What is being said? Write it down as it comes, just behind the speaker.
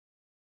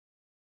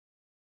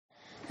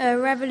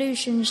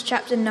Revelations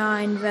chapter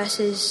 9,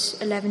 verses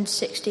 11 to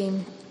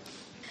 16.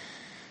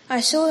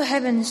 I saw the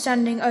heavens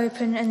standing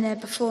open, and there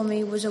before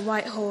me was a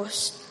white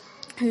horse,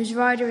 whose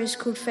rider is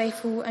called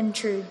Faithful and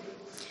True.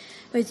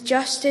 With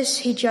justice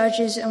he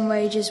judges and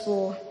wages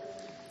war.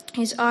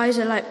 His eyes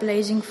are like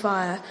blazing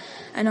fire,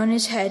 and on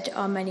his head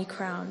are many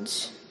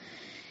crowns.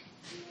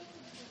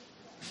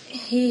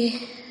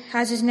 He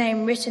has his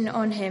name written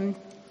on him,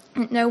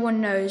 that no one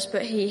knows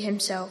but he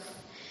himself.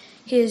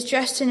 He is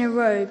dressed in a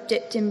robe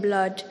dipped in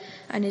blood,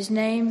 and his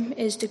name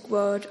is the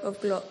Word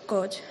of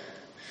God.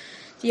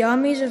 The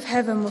armies of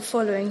heaven were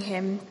following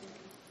him,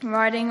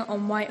 riding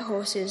on white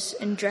horses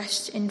and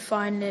dressed in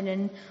fine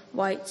linen,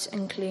 white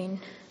and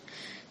clean.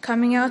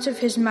 Coming out of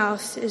his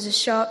mouth is a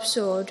sharp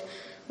sword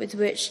with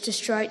which to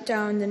strike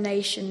down the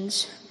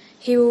nations.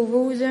 He will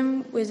rule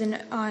them with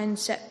an iron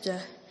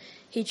scepter.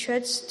 He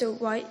treads the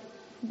white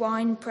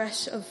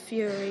winepress of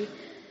fury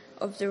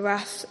of the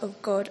wrath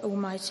of God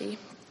Almighty.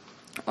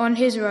 On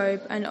his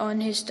robe and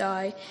on his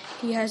thigh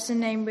he has the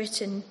name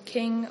written,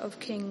 King of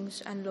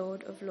Kings and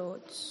Lord of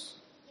Lords.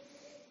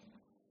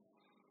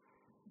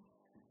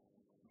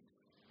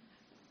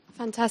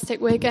 Fantastic.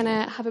 We're going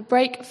to have a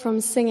break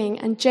from singing,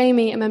 and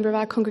Jamie, a member of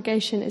our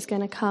congregation, is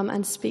going to come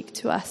and speak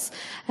to us.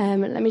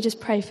 Let me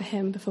just pray for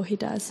him before he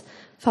does.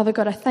 Father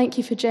God, I thank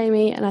you for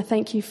Jamie, and I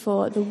thank you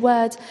for the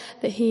word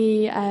that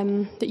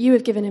that you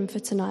have given him for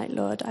tonight,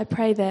 Lord. I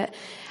pray that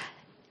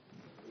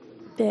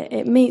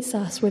it meets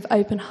us with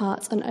open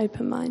hearts and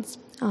open minds.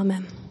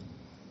 Amen.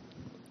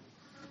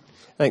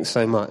 Thanks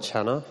so much,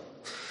 Hannah.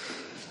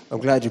 I'm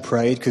glad you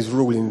prayed, because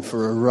we're all in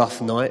for a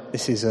rough night.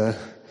 This is a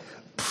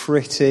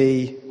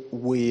pretty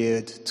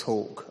weird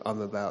talk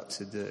I'm about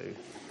to do.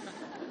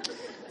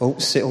 Oh,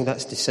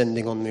 that's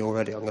descending on me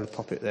already. I'm going to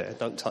pop it there.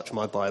 Don't touch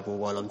my Bible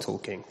while I'm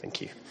talking.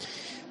 Thank you.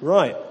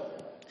 Right.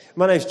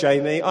 My name's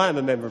Jamie. I am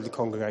a member of the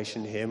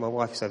congregation here. My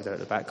wife is over there at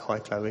the back. Hi,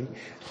 Chloe.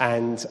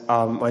 And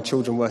my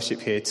children worship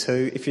here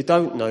too. If you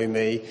don't know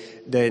me,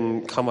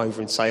 then come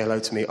over and say hello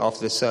to me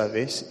after the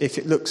service. If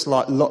it looks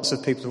like lots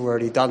of people have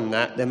already done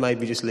that, then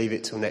maybe just leave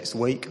it till next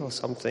week or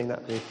something.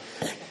 That'd be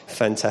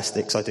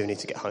fantastic, because I do need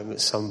to get home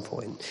at some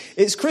point.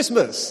 It's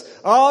Christmas.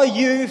 Are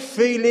you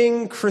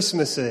feeling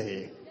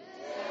Christmassy?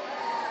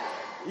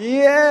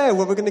 Yeah,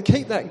 well, we're going to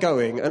keep that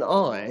going. And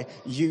I,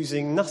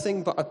 using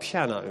nothing but a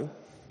piano,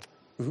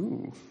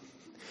 I'm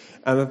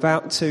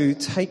about to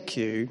take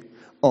you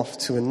off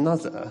to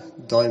another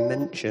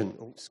dimension.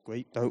 Oh,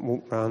 squeak, don't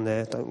walk round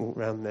there, don't walk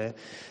round there.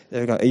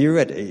 There we go. Are you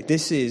ready?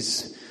 This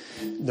is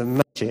the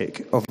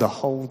magic of the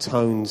whole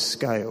tone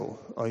scale.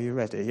 Are you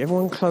ready?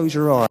 Everyone close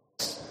your eyes.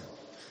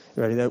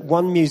 You ready? There's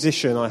one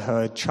musician I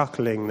heard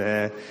chuckling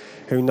there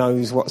who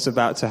knows what's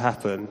about to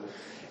happen.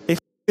 If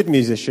you're a good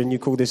musician, you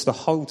call this the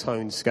whole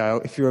tone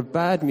scale. If you're a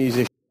bad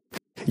musician,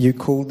 you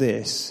call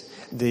this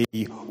the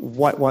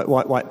white, black,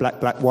 white,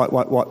 black, black, white,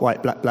 black,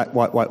 black,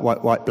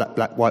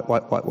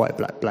 white,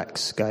 black, black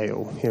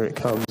scale. Here it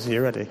comes. Are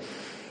you ready?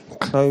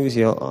 Close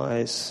your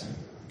eyes.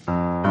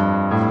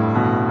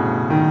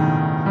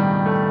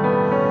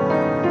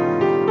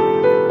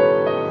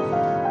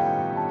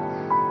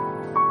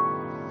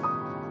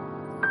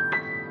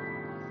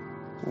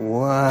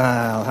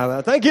 Wow. How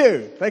about Thank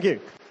you.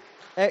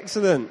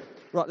 Excellent.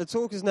 Right, the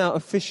talk is now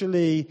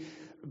officially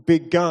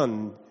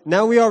begun.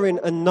 Now we are in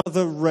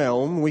another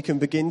realm. We can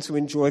begin to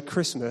enjoy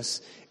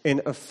Christmas in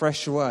a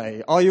fresh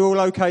way. Are you all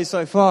okay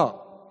so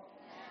far?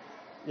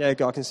 Yeah,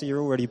 I can see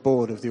you're already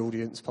bored of the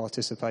audience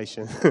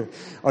participation.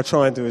 I'll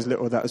try and do as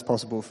little of that as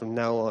possible from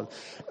now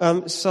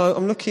on. So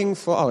I'm looking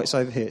for... it's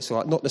over here. It's all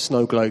right. Not the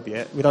snow globe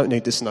yet. We don't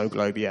need the snow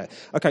globe yet.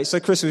 Okay, so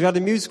Chris, we've had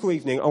a musical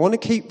evening. I want to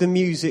keep the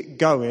music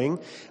going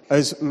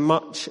as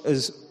much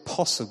as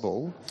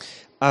possible.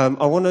 I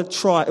want to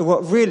try...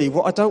 What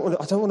I don't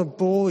want to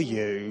bore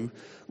you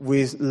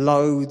with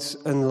loads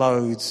and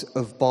loads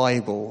of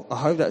Bible. I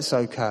hope that's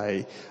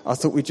okay. I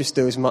thought we'd just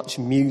do as much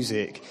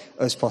music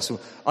as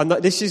possible. I know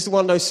this is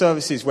one of those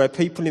services where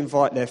people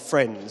invite their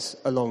friends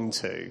along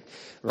to,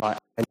 right?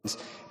 And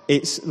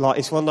it's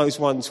one of those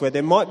ones where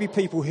there might be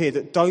people here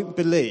that don't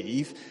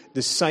believe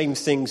the same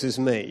things as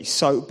me.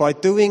 So by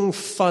doing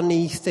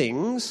funny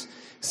things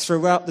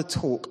throughout the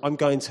talk, I'm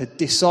going to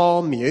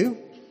disarm you.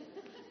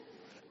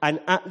 And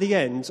at the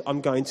end,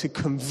 I'm going to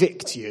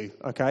convict you,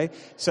 okay?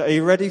 So are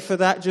you ready for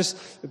that? I'm just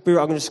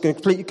going to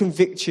completely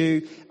convict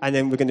you, and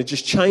then we're going to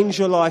just change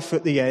your life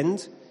at the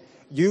end.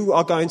 You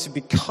are going to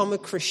become a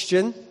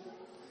Christian,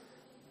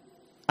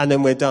 and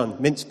then we're done.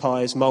 Mince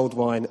pies, mulled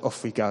wine,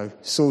 off we go.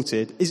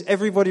 Sorted. Is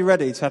everybody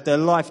ready to have their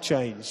life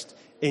changed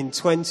in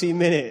 20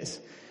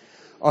 minutes?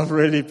 I've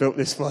really built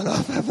this one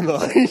up, haven't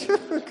I?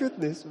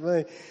 Goodness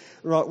me.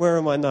 Right, where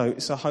are my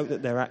notes? I hope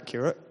that they're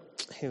accurate.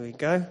 Here we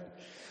go.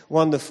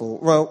 Wonderful.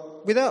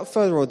 Well, without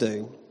further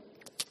ado,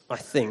 I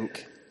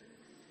think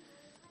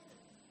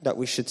that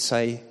we should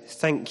say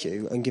thank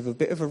you and give a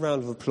bit of a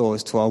round of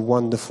applause to our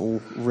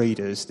wonderful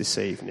readers this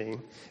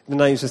evening. The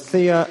names are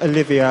Thea,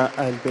 Olivia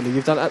and Billy.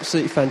 You've done an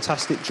absolutely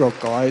fantastic job,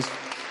 guys,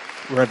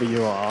 wherever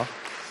you are.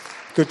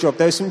 Good job.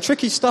 There's some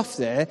tricky stuff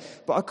there,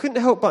 but I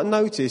couldn't help but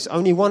notice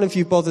only one of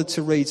you bothered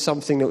to read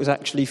something that was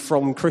actually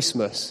from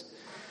Christmas.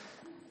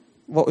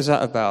 What was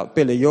that about?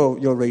 Billy,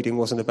 your reading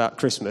wasn't about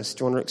Christmas.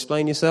 Do you want to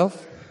explain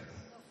yourself?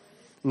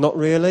 Not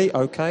really?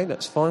 Okay,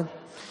 that's fine.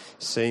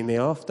 See me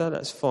after,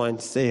 that's fine.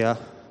 Thea,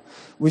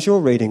 was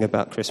your reading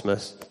about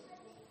Christmas?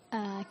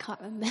 I can't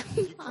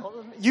remember.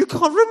 You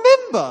can't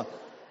remember?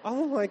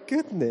 Oh my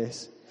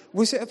goodness.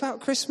 Was it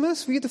about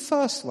Christmas? Were you the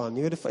first one?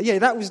 Yeah,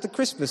 that was the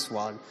Christmas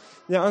one.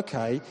 Yeah,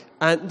 okay.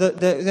 And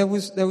there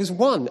was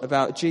one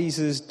about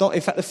Jesus.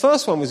 In fact, the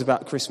first one was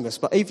about Christmas,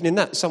 but even in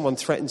that, someone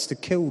threatens to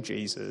kill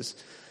Jesus,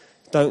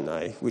 don't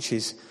they? Which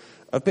is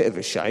a bit of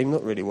a shame.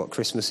 Not really what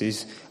Christmas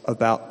is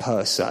about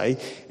per se,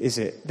 is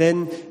it?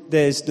 Then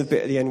there's the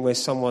bit at the end where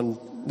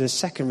the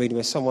second reading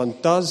where someone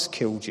does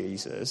kill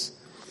Jesus,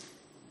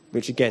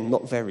 which again,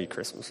 not very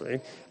Christmassy.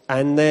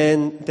 And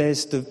then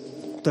there's the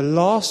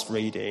last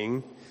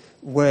reading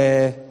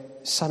where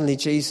suddenly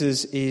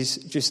Jesus is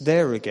just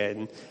there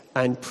again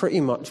and pretty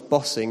much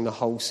bossing the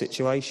whole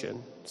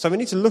situation. So we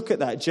need to look at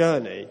that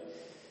journey,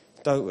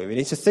 don't we? We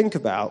need to think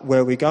about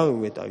where we're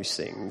going with those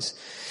things.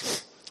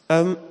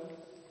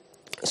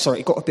 Sorry,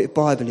 it got a bit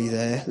Bible-y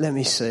there. Let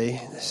me see.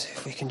 Let's see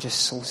if we can just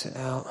sort it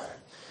out.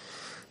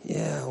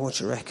 Yeah, what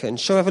do you reckon?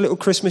 Shall I have a little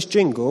Christmas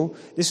jingle?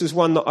 This was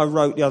one that I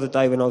wrote the other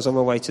day when I was on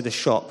my way to the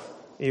shop.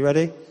 Are you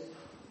ready?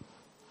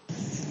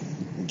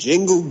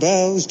 Jingle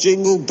bells,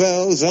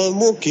 I'm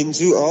walking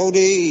to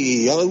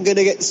Aldi. I'm going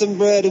to get some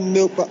bread and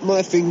milk, but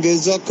my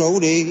fingers are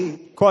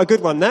coldy. Quite a good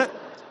one, that.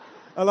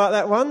 I like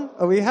that one.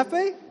 Are we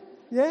happy?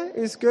 Yeah,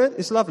 it's good.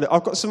 It's lovely.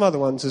 I've got some other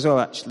ones as well,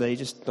 actually.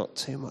 Just not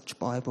too much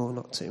Bible.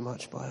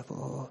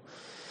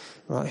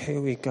 Right, here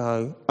we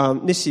go.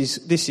 This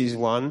is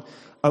one.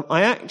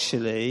 I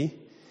actually,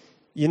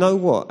 you know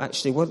what?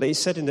 Actually, what he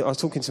said I was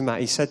talking to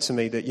Matt. He said to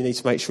me that you need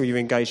to make sure you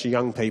engage the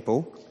young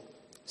people.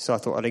 So I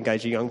thought I'd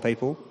engage the young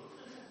people.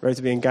 Ready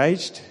to be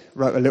engaged?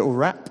 Wrote a little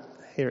rap.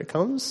 Here it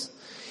comes.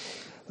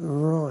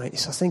 Right,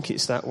 so I think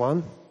it's that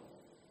one.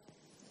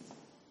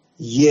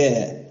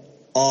 Yeah.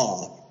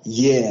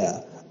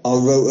 I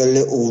wrote a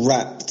little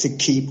rap to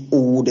keep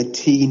all the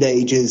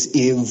teenagers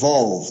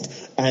involved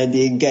and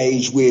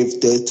engaged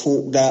with the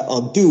talk that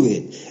I'm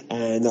doing.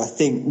 And I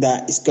think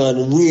that it's going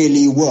to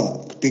really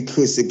work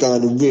because they're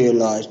going to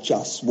realise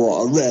just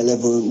what a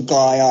relevant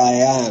guy I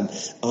am.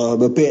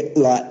 I'm a bit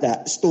like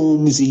that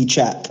Stormzy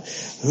chap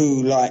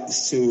who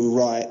likes to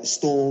write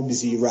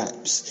Stormzy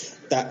raps.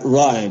 That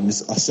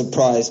rhymes. I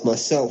surprised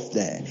myself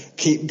there.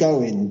 Keep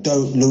going.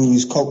 Don't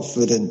lose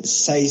confidence.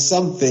 Say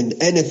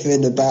something,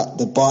 anything about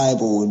the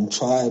Bible and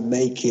try and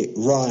make it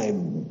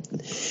rhyme.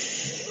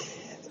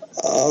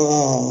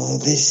 Oh,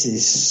 this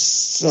is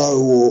so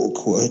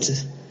awkward.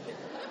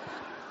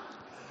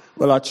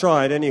 Well, I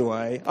tried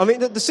anyway. I mean,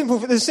 the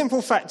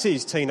simple fact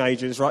is,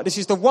 teenagers, right, this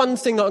is the one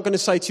thing that I'm going to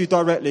say to you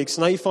directly, because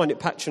I know you find it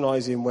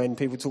patronising when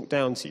people talk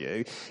down to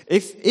you.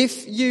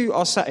 If you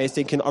are sat here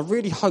thinking, I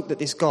really hope that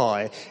this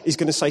guy is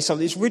going to say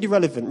something that's really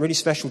relevant, really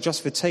special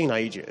just for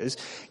teenagers,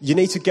 you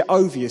need to get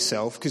over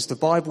yourself, because the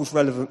Bible's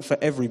relevant for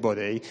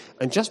everybody.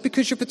 And just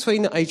because you're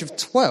between the age of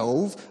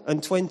 12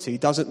 and 20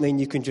 doesn't mean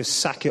you can just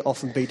sack it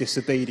off and be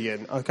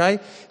disobedient,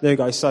 okay? There you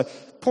go. So,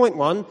 point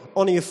one,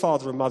 honour your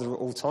father and mother at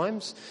all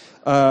times.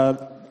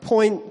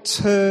 Point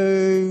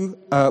two,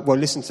 well,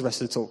 listen to the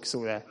rest of the talk. It's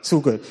all there. It's all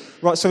good.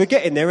 Right, so we're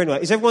getting there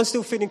anyway. Is everyone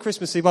still feeling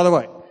Christmassy, by the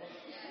way?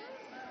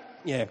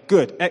 Yeah,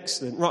 good.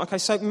 Excellent. Right, okay,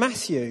 so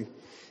Matthew,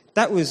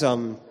 that was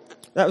an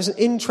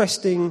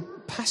interesting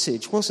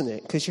passage, wasn't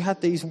it? Because you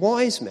had these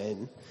wise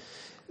men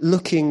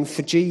looking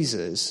for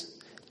Jesus,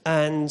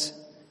 and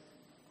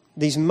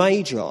these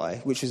magi,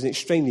 which is an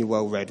extremely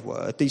well-read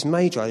word, these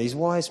magi, these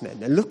wise men,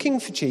 they're looking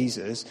for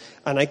Jesus,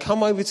 and they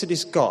come over to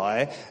this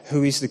guy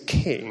who is the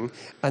king,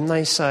 and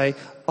they say,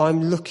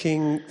 I'm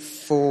looking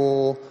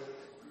for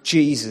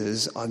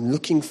Jesus, I'm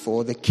looking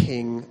for the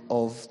King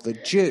of the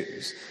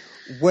Jews.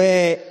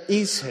 Where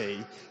is he?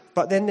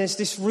 But then there's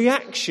this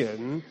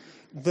reaction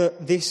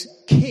that this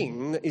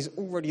king that is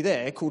already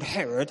there, called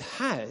Herod,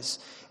 has.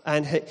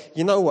 And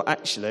you know what,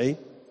 actually,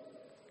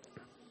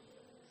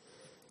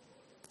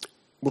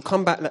 we'll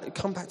come back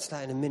to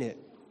that in a minute,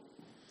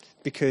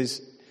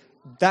 because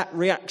that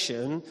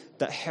reaction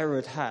that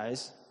Herod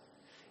has,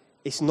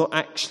 it's not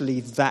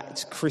actually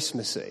that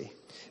Christmassy.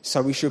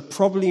 So we should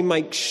probably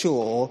make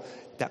sure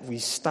that we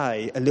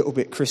stay a little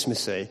bit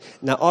Christmassy.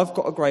 Now, I've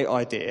got a great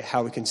idea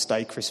how we can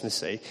stay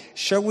Christmassy.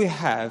 Shall we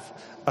have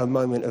a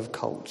moment of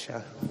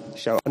culture?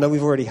 I know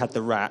we've already had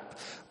the rap,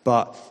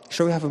 but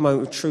shall we have a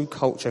moment of true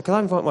culture? Can I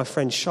invite my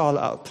friend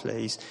Charlotte up,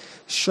 please?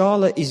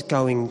 Charlotte is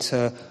going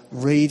to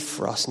read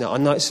for us. Now, I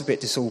know it's a bit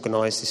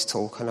disorganised, this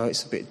talk. I know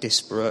it's a bit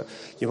disparate.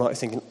 You might be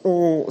thinking,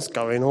 oh, what's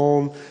going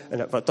on?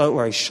 But don't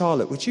worry,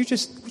 Charlotte, would you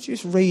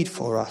just read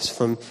for us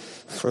from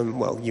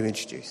well, you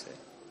introduced it.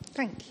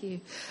 Thank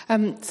you.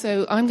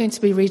 So I'm going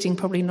to be reading,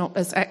 probably not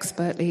as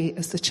expertly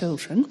as the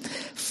children,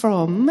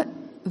 from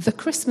The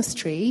Christmas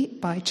Tree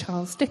by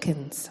Charles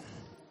Dickens.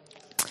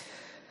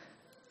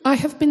 I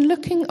have been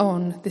looking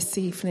on this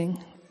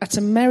evening at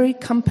a merry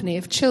company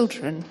of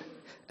children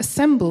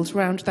assembled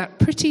round that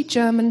pretty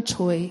German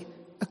toy,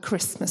 a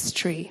Christmas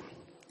tree.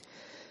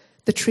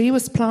 The tree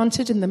was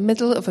planted in the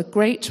middle of a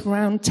great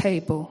round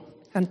table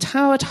and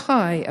towered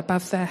high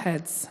above their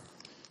heads.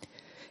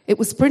 It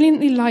was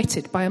brilliantly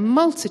lighted by a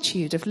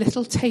multitude of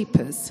little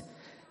tapers,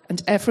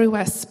 and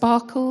everywhere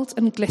sparkled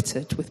and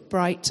glittered with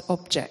bright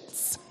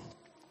objects.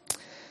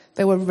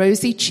 There were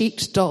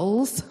rosy-cheeked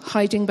dolls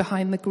hiding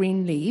behind the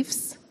green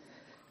leaves,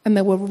 and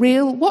there were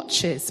real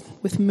watches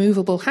with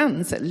movable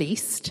hands at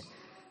least,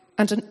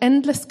 and an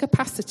endless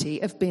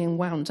capacity of being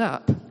wound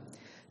up,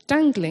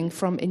 dangling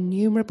from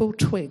innumerable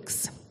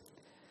twigs.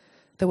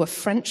 There were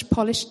French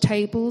polished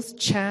tables,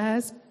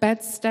 chairs,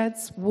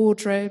 bedsteads,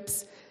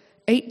 wardrobes,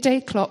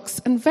 8-day clocks,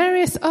 and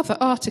various other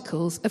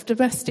articles of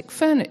domestic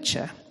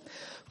furniture,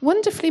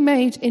 wonderfully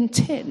made in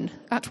tin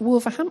at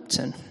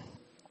Wolverhampton,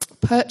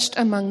 perched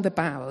among the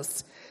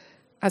boughs,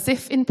 as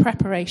if in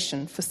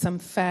preparation for some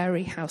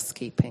fairy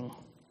housekeeping.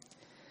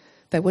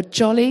 There were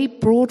jolly,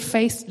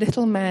 broad-faced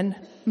little men,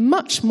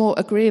 much more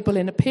agreeable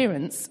in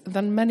appearance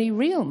than many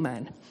real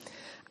men,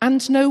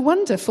 and no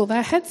wonder, for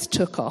their heads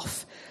took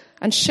off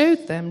and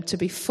showed them to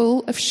be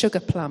full of sugar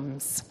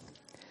plums.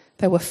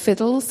 There were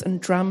fiddles and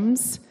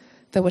drums.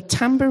 There were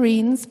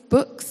tambourines,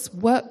 books,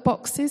 work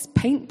boxes,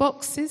 paint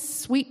boxes,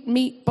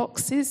 sweetmeat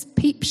boxes,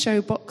 peep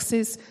show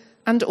boxes,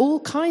 and all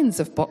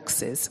kinds of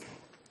boxes.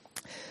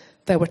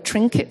 There were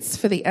trinkets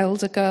for the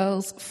elder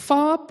girls,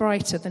 far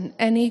brighter than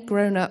any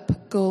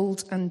grown-up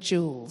gold and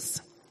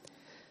jewels.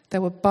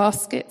 There were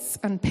baskets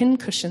and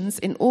pincushions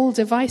in all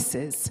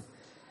devices.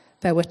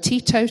 There were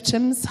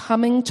teetotums,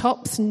 humming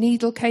tops,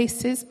 needle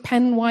cases,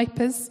 pen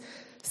wipers,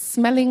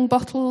 smelling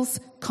bottles,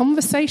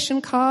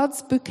 conversation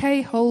cards,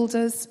 bouquet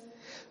holders,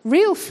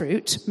 real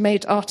fruit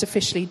made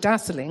artificially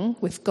dazzling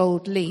with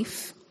gold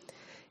leaf,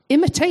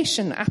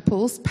 imitation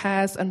apples,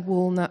 pears, and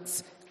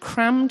walnuts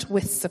crammed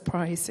with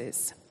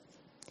surprises.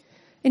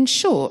 In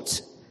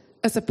short,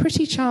 as a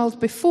pretty child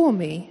before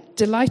me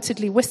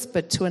delightedly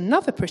whispered to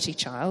another pretty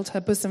child,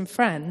 her bosom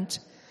friend,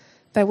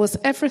 there was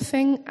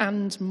everything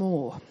and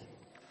more.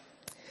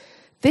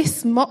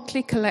 This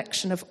motley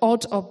collection of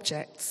odd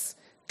objects,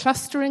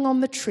 clustering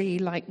on the tree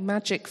like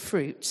magic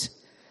fruit,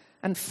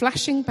 and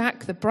flashing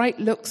back the bright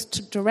looks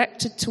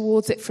directed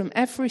towards it from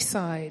every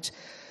side,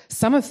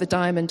 some of the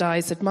diamond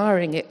eyes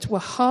admiring it were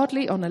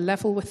hardly on a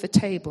level with the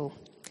table,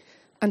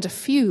 and a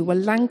few were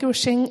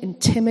languishing in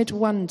timid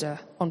wonder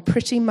on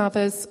pretty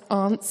mothers,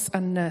 aunts,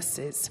 and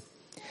nurses.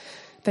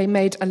 They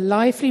made a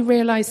lively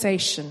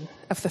realization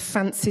of the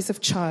fancies of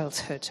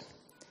childhood,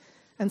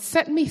 and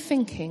set me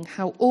thinking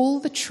how all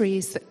the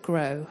trees that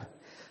grow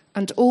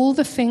and all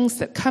the things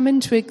that come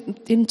into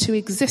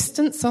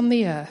existence on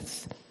the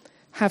earth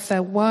have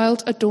their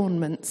wild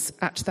adornments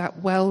at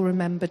that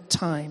well-remembered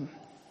time.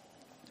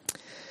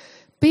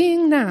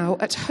 Being now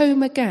at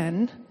home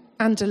again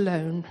and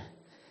alone,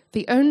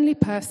 the only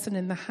person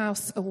in the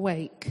house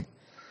awake,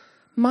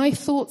 my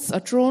thoughts are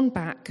drawn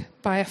back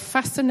by a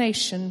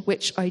fascination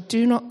which I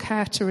do not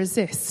care to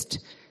resist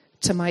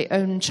to my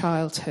own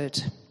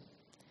childhood.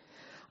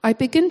 I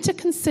begin to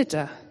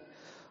consider,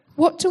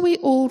 what do we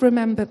all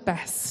remember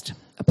best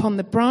upon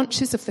the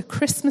branches of the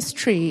Christmas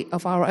tree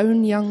of our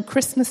own young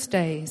Christmas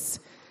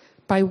days,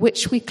 by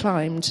which we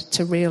climbed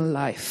to real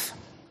life?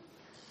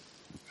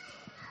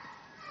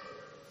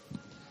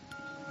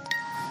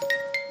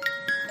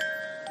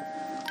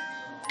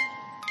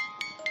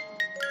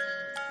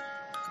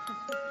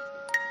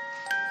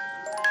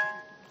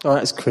 Oh,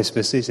 that's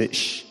Christmas, is it?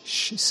 Shh,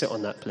 sit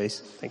on that,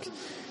 please. Thank you.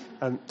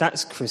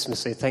 That's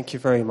Christmassy. Thank you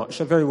very much.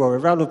 So very well. A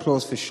round of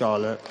applause for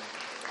Charlotte.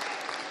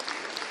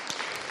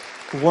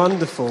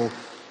 Wonderful.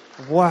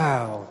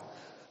 Wow.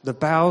 The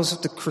boughs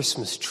of the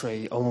Christmas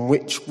tree on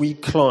which we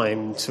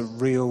climb to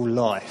real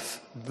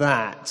life.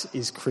 That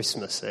is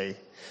Christmassy.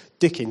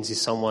 Dickens is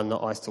someone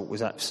that I thought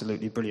was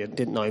absolutely brilliant.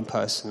 Didn't know him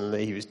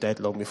personally. He was dead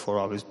long before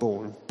I was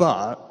born.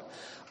 But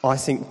I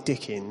think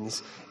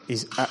Dickens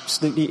is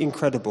absolutely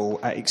incredible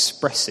at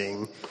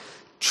expressing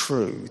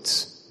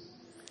truths.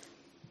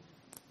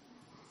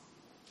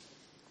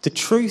 The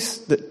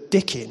truth that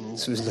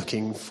Dickens was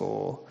looking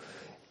for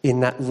in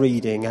that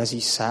reading as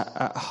he sat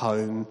at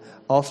home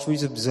after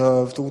he's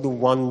observed all the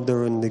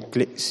wonder and the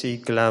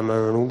glitzy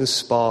glamour and all the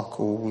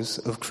sparkles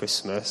of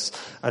Christmas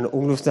and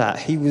all of that,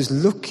 he was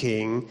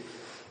looking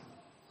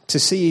to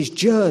see his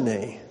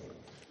journey.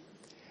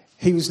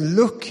 He was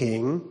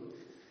looking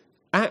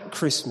at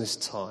Christmas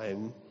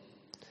time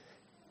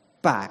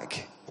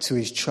back to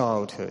his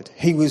childhood.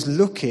 He was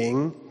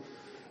looking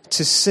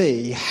to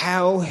see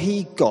how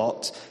he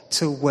got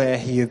to where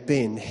he had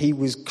been. He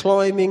was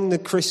climbing the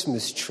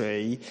Christmas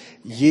tree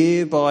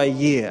year by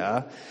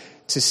year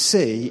to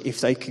see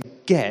if he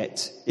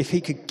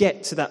could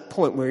get to that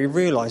point where he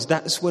realised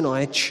that's when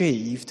I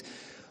achieved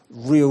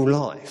real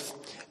life.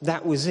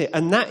 That was it.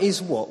 And that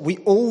is what we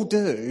all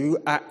do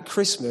at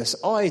Christmas.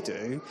 I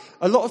do.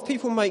 A lot of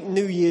people make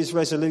New Year's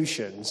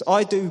resolutions.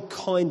 I do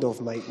kind of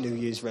make New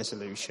Year's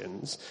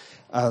resolutions.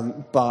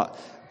 But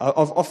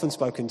I've often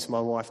spoken to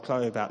my wife,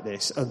 Chloe, about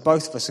this. And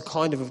both of us are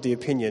kind of the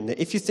opinion that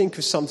if you think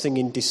of something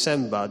in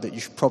December that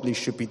you probably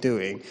should be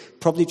doing,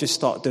 probably just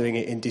start doing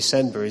it in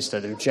December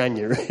instead of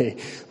January.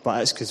 But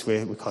that's because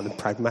we're kind of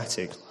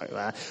pragmatic like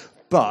that.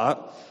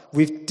 But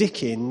with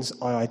Dickens,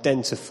 I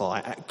identify.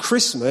 At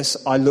Christmas,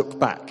 I look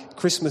back.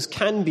 Christmas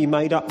can be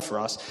made up for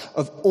us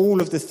of all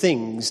of the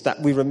things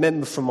that we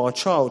remember from our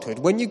childhood.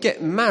 When you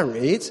get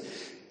married,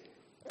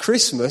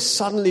 Christmas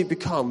suddenly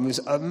becomes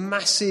a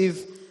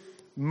massive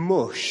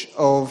mush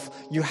of,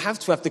 you have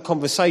to have the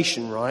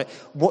conversation, right?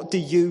 What do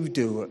you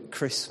do at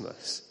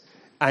Christmas?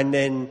 And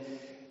then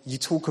you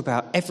talk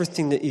about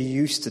everything that you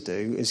used to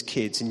do as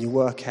kids, and you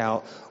work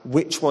out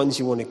which ones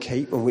you want to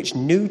keep and which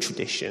new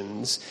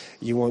traditions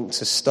you want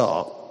to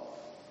start.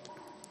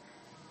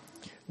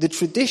 The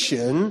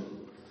tradition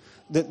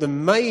that the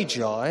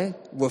Magi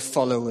were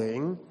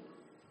following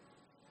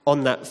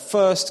on that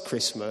first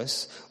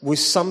Christmas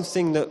was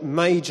something that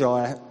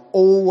Magi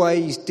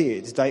always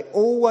did. They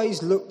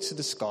always looked to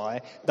the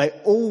sky. They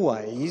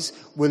always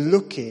were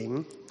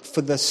looking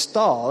for the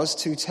stars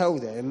to tell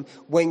them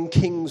when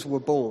kings were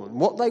born.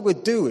 What they were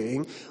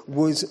doing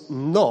was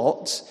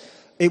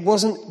it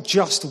wasn't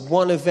just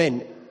one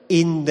event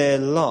in their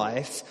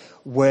life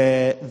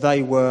where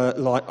they were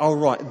like, oh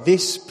right,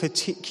 this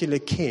particular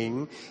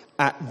king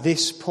at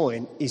this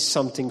point is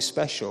something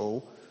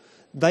special.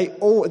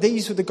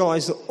 These were the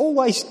guys that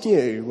always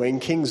knew when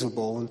kings were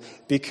born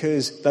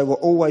because they were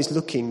always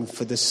looking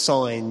for the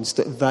signs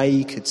that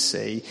they could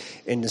see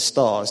in the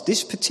stars.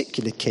 This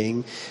particular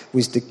king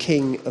was the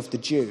king of the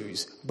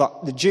Jews,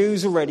 but the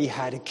Jews already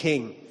had a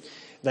king.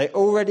 They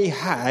already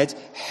had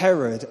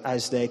Herod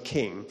as their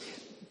king.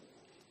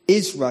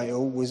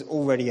 Israel was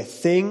already a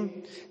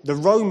thing. The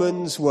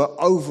Romans were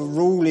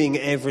overruling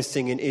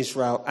everything in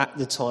Israel at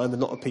the time. A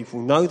lot of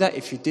people know that.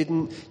 If you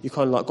didn't, you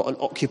kind of like got an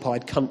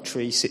occupied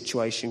country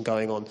situation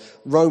going on.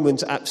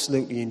 Romans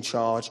absolutely in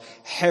charge.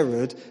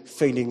 Herod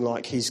feeling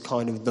like he's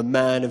kind of the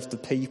man of the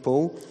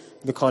people,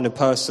 the kind of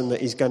person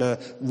that is going to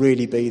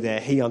really be there.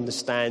 He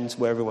understands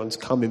where everyone's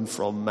coming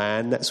from,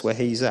 man. That's where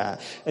he's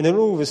at. And then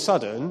all of a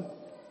sudden,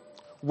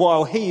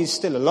 while he is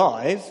still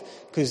alive,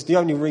 because the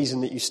only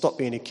reason that you stop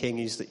being a king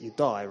is that you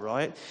die,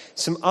 right?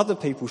 Some other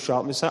people show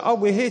up and say, oh,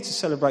 we're here to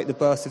celebrate the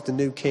birth of the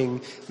new king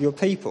of your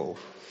people.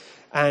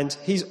 And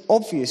he's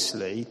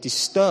obviously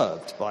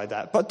disturbed by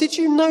that. But did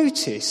you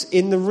notice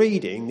in the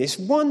reading this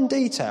one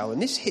detail,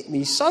 and this hit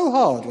me so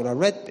hard when I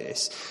read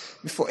this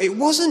before, it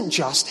wasn't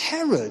just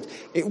Herod.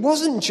 It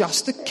wasn't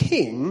just the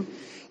king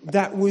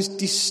that was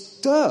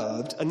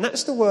disturbed, and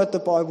that's the word the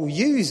Bible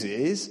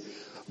uses,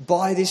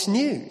 by this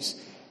news.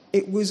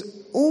 It was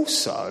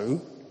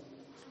also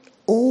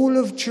all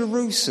of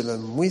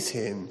Jerusalem with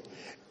him.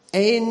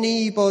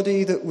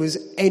 Anybody that was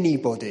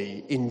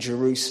anybody in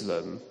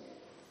Jerusalem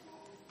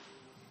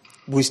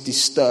was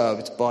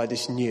disturbed by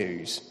this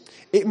news.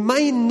 It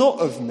may not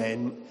have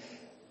meant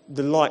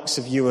the likes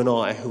of you and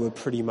I, who are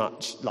pretty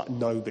much like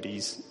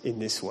nobodies in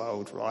this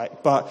world, right?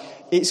 But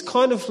it's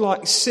kind of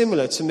like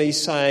similar to me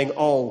saying,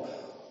 oh,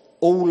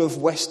 all of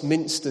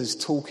Westminster's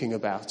talking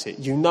about it.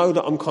 You know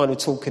that I'm kind of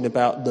talking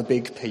about the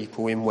big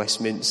people in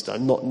Westminster,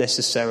 not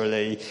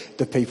necessarily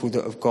the people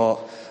that have got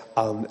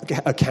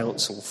a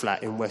council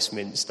flat in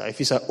Westminster. If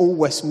you say all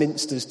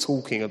Westminster's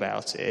talking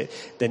about it,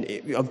 then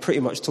I'm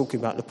pretty much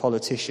talking about the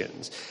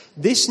politicians.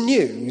 This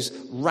news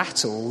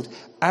rattled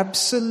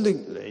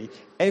absolutely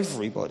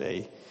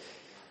everybody.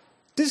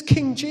 Does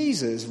King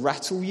Jesus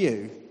rattle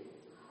you?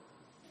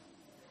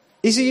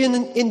 Is he an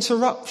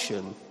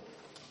interruption?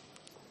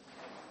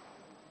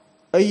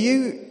 Are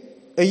you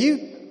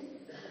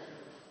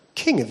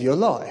king of your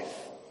life?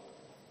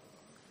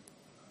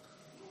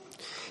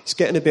 It's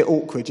getting a bit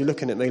awkward. You're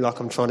looking at me like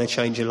I'm trying to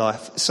change your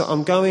life. So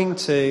I'm going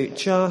to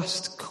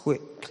just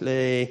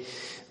quickly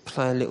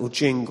play a little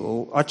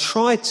jingle. I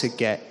tried to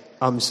get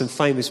some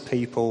famous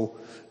people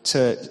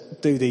to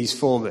do these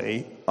for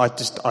me. I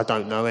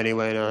don't know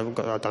anywhere, and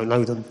I don't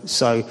know them.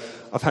 So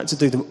I've had to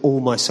do them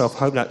all myself.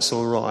 Hope that's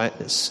all right.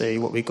 Let's see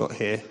what we got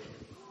here.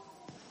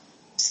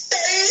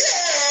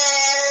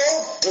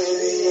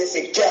 If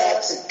you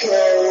got to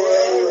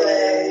go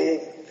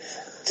away,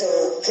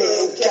 don't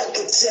think I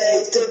can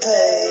take the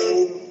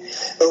pain,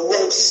 but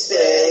won't you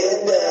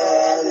stay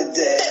another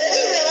day?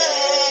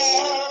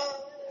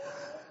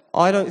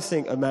 I don't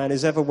think a man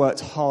has ever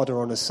worked harder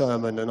on a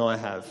sermon than I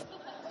have.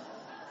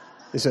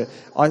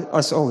 I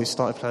always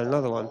started playing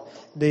another one.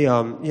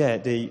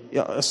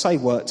 I say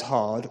worked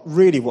hard.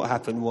 Really what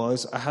happened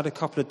was I had a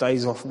couple of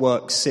days off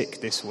work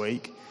sick this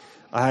week.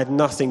 I had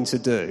nothing to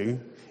do.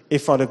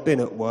 If I'd have been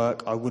at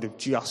work, I would have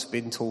just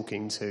been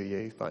talking to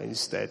you, but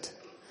instead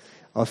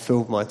I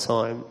filled my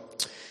time.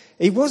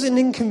 It was an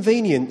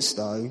inconvenience,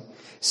 though.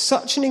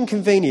 Such an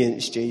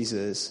inconvenience,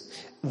 Jesus,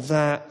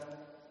 that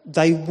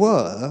they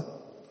were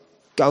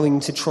going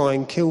to try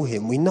and kill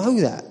him. We know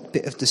that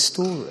bit of the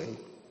story.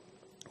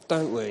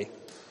 don't we?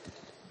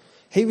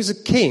 He was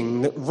a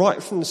king that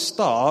right from the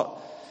start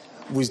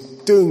was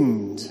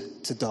doomed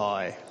to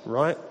die,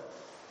 right?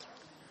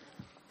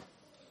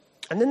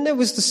 And then there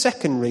was the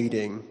second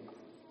reading.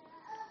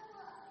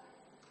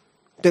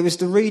 There was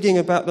the reading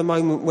about the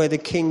moment where the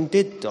king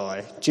did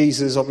die.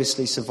 Jesus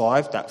obviously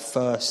survived that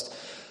first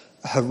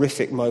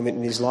horrific moment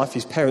in his life.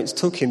 His parents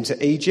took him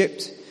to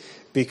Egypt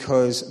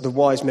because the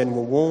wise men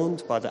were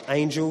warned by the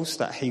angels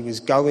that he was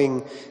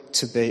going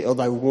to be, or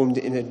they were warned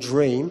in a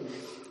dream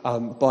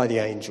by the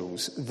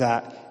angels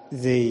that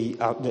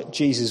that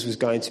Jesus was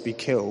going to be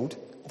killed.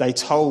 They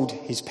told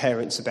his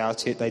parents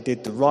about it. They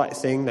did the right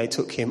thing. They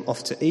took him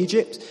off to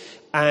Egypt.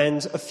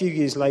 And a few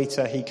years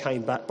later, he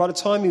came back. By the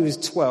time he was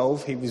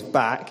 12, he was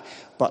back,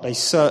 but they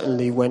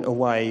certainly went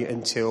away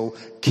until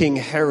King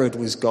Herod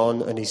was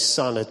gone and his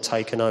son had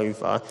taken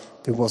over,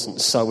 who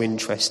wasn't so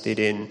interested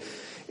in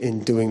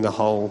doing the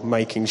whole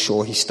making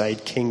sure he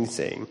stayed king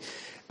thing.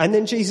 And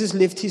then Jesus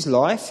lived his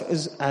life,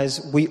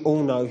 as we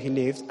all know he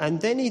lived, and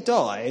then he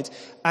died,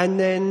 and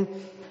then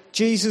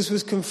Jesus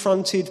was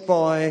confronted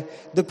by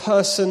the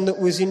person that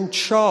was in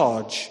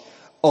charge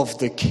of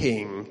the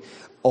king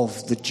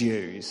of the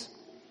Jews.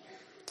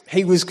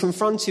 He was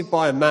confronted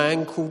by a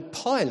man called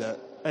Pilate,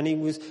 and it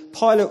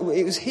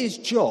was his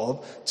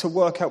job to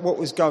work out what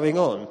was going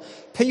on.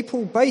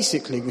 People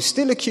basically were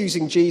still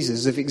accusing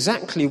Jesus of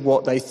exactly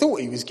what they thought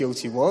he was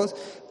guilty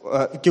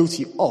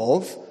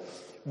of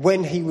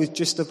when he was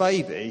just a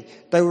baby.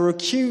 They were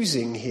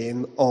accusing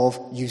him of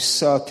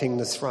usurping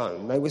the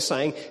throne. They were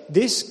saying,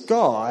 this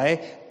guy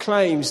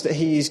claims that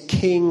he is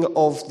king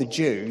of the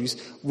Jews.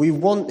 We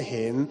want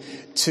him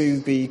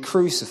to be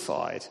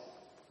crucified.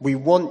 We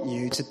want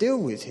you to deal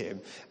with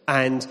him.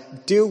 And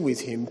deal with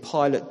him,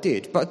 Pilate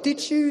did. But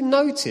did you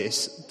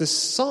notice the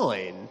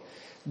sign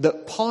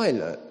that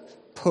Pilate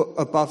put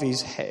above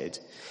his head?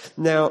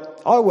 Now,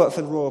 I work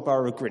for the Royal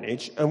Borough of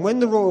Greenwich, and when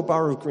the Royal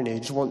Borough of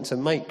Greenwich want to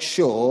make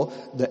sure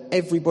that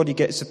everybody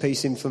gets a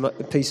piece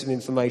of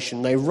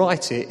information, they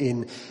write it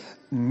in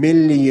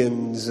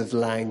millions of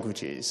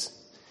languages.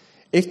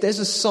 If there's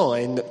a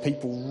sign that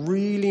people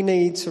really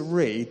need to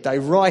read, they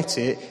write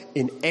it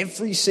in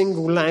every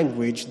single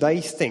language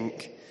they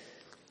think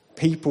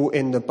people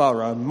in the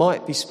borough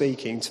might be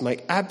speaking to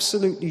make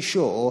absolutely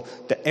sure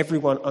that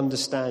everyone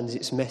understands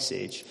its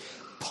message.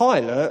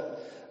 Pilate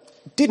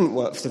didn't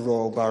work for the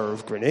Royal Borough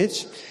of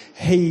Greenwich.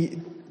 He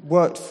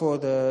worked for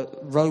the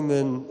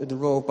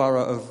Royal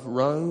Borough of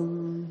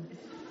Rome.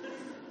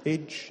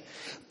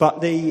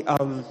 But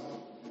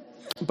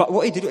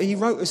what he did, he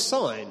wrote a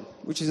sign,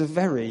 which is a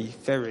very,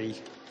 very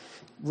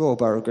Royal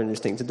Borough of Greenwich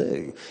thing to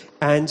do.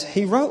 And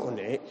he wrote on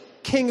it,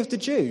 King of the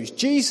Jews.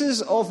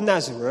 Jesus of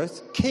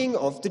Nazareth, King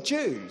of the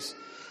Jews.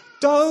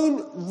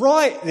 Don't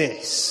write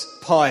this,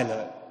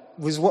 Pilate,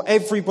 was what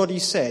everybody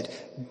said.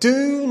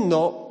 Do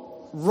not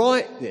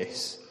write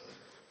this.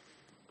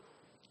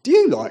 Do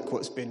you like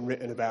what's been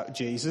written about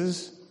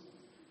Jesus?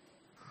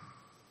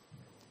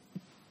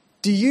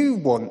 Do you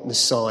want the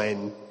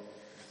sign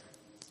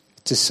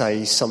to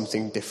say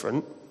something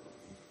different?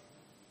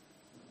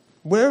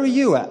 Where are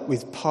you at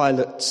with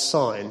Pilate's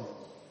sign?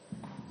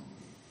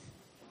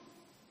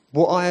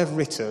 What I have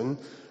written,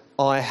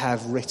 I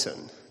have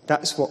written.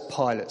 That's what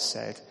Pilate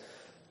said.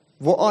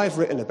 What I've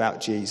written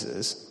about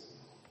Jesus,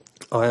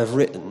 I have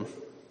written.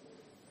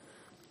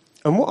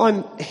 And what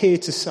I'm here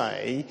to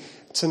say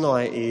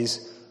tonight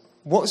is,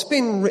 what's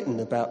been written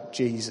about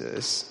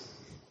Jesus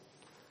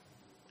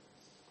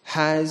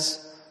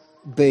has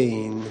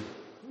been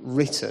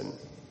written.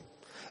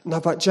 No,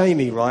 but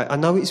Jamie, right, I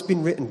know it's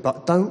been written,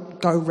 but don't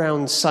go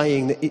round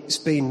saying that it's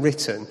been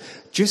written.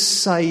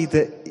 Just say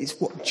that it's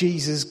what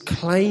Jesus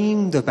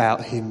claimed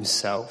about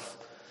himself.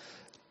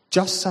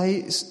 Just say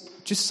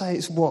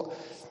it's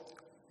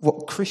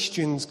what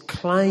Christians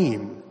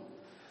claim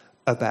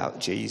about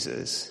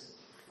Jesus.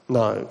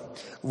 No.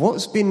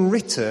 What's been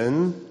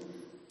written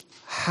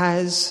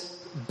has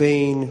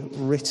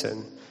been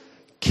written.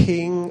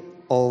 King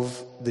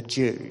of the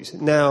Jews.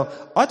 Now,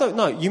 I don't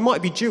know, you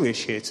might be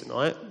Jewish here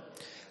tonight.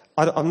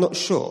 I'm not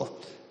sure.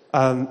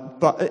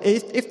 But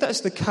if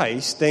that's the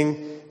case,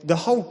 then the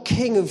whole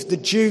King of the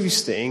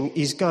Jews thing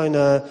is going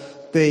to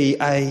be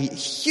a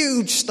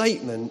huge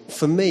statement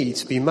for me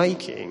to be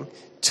making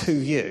to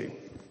you.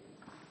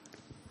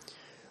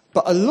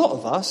 But a lot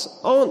of us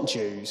aren't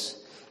Jews.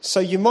 So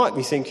you might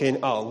be thinking,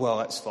 oh, well,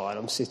 that's fine,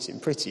 I'm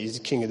sitting pretty. He's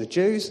the King of the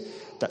Jews.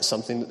 That's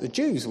something that the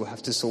Jews will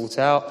have to sort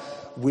out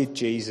with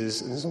Jesus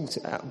and sort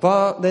it out.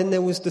 But then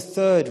there was the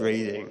third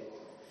reading.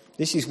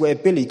 This is where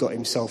Billy got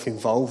himself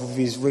involved with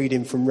his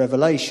reading from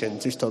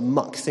Revelation, just to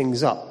muck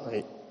things up.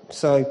 Right?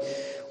 So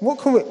what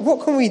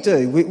can we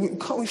do? Do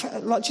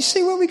you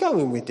see where we're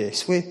going with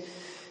this?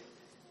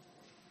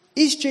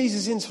 Is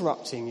Jesus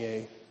interrupting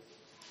you?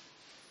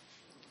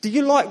 Do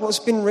you like what's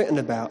been written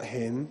about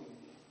him?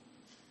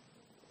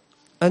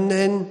 And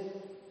then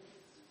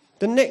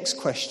the next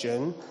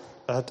question,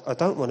 I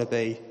don't want to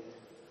be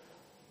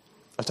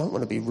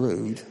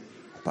rude,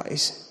 but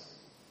it's,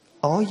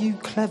 are you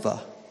clever?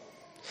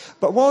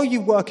 But while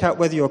you work out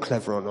whether you're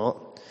clever or not,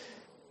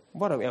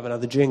 Why don't we have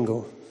another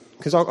jingle?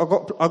 Because I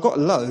got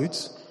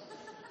loads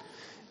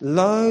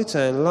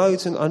and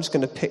loads, and I'm just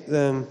going to pick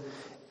them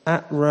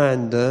at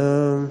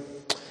random.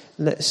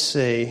 Let's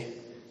see.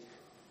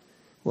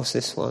 What's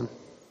this one?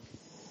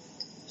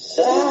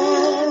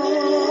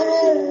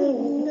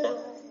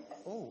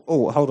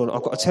 Oh, hold on.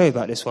 I've got to tell you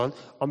about this one.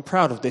 I'm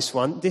proud of this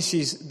one. This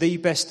is the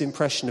best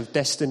impression of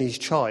Destiny's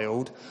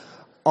Child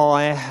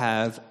I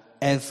have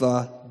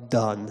ever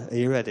done. Are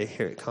you ready?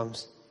 Here it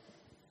comes.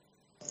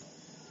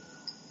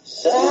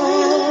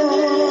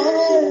 Silent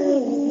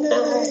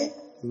night.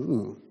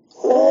 Ooh.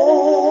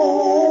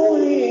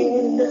 Holy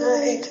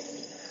night.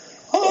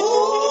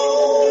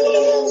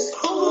 All is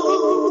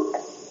calm.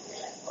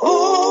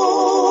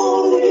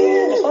 All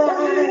is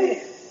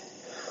bright.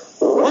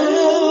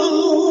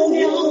 Round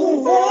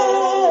young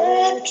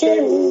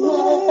virgin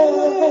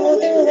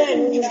mother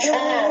and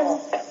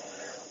child.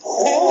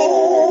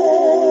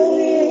 Holy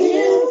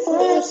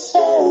infant,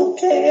 so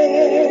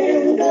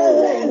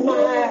tender and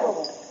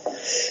mild.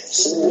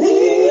 Sleep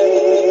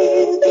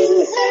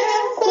in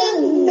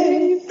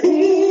heavenly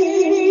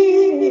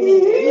peace.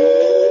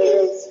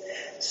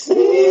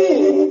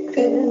 Sleep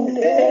in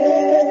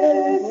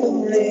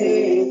heavenly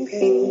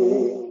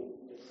peace.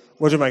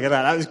 What do you make of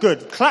that? That was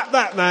good. Clap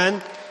that,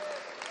 man.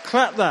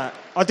 Clap that.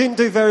 I didn't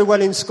do very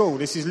well in school.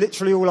 This is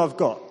literally all I've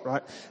got,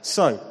 right?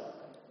 So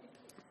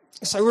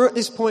we're at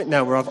this point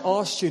now where I've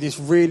asked you this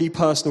really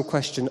personal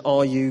question.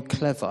 Are you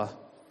clever?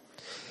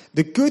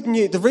 The good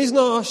news, the reason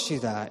I asked you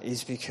that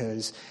is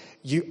because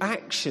you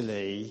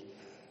actually,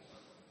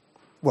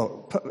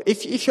 well,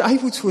 if you're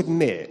able to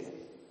admit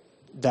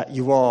that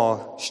you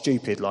are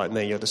stupid like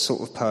me, you're the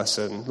sort of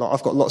person, like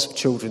I've got lots of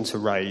children to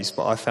raise,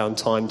 but I found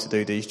time to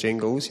do these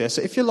jingles, yeah?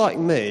 So if you're like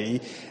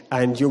me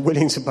and you're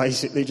willing to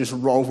basically just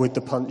roll with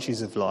the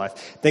punches of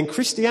life, then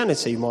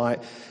Christianity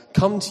might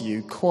come to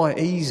you quite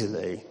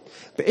easily.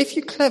 But if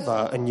you're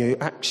clever and you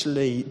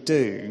actually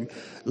do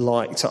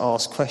like to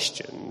ask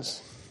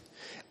questions,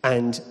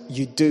 and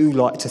you do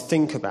like to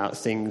think about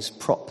things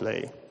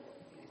properly,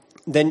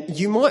 then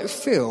you might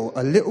feel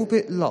a little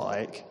bit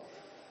like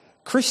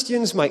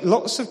Christians make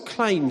lots of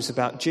claims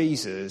about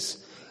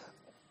Jesus,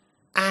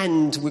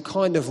 and we're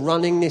kind of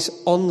running this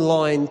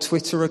online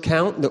Twitter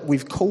account that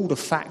we've called a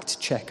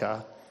fact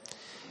checker,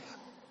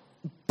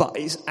 but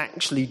it's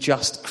actually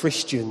just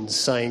Christians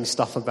saying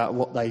stuff about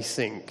what they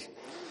think.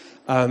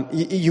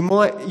 You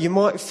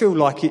might feel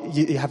like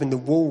you're having the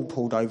wool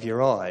pulled over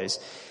your eyes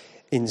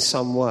in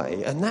some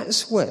way, and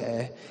that's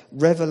where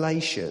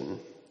revelation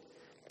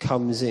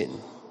comes in.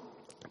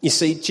 You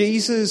see,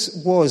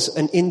 Jesus was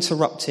an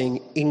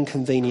interrupting,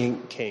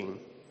 inconvenient king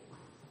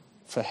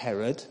for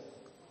Herod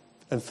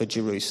and for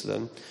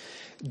Jerusalem.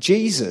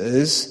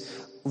 Jesus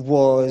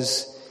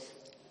was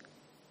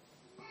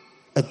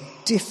a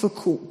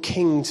difficult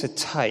king to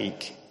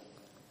take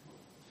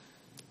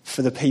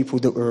for the people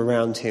that were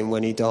around him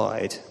when he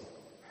died.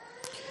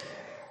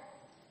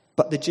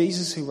 But the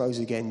Jesus who rose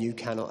again, you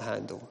cannot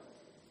handle.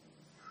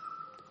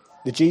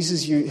 The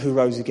Jesus who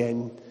rose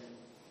again,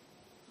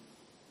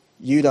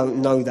 you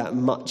don't know that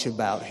much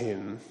about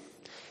him,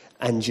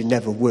 and you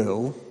never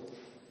will.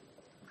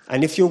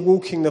 And if you're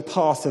walking the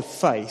path of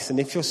faith, and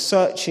if you're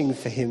searching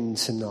for him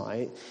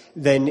tonight,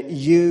 then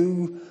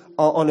you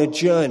are on a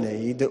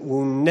journey that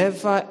will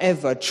never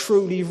ever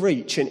truly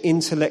reach an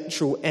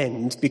intellectual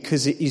end,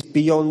 because it is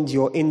beyond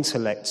your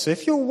intellect. So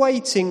if you're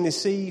waiting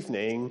this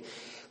evening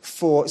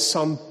for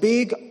some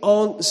big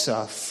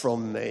answer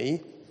from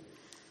me,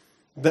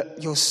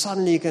 that you're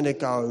suddenly going to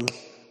go,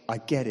 I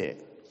get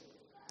it.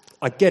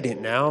 I get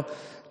it now.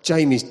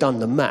 Jamie's done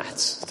the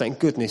maths. Thank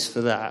goodness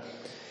for that.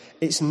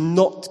 It's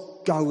not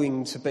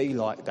going to be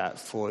like that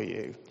for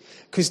you.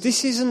 Because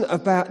this isn't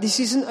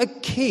a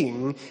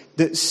king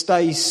that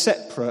stays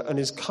separate and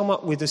has come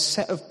up with a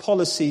set of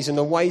policies and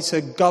a way to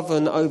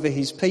govern over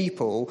his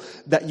people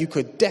that you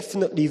could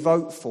definitely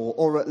vote for,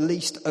 or at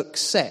least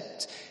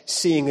accept,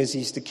 seeing as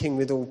he's the king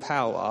with all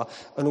power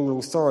and all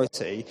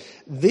authority.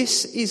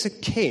 This is a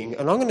king,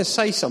 and I'm going to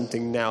say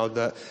something now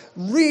that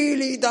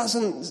really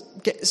doesn't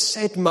get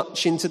said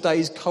much in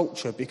today's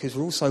culture, because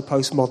we're all so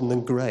postmodern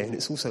and grey, and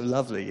it's also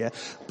lovely, yeah?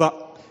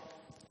 But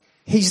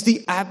he's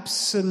the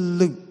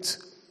absolute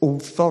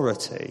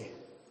authority.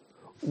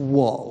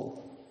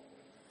 Whoa.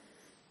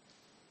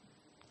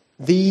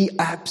 The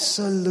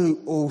absolute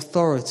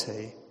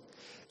authority.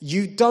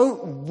 You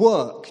don't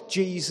work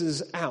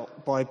Jesus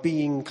out by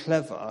being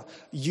clever.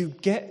 You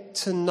get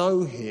to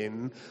know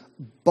him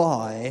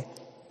by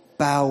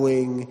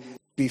bowing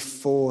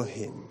before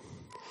him.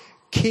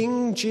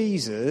 King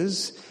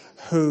Jesus,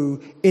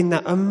 who in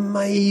that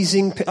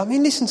amazing...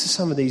 listen to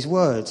some of these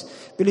words.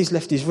 Billy's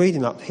left his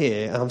reading up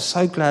here, and I'm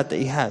so glad that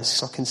he has,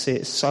 so I can see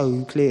it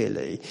so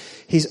clearly.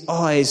 His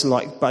eyes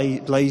like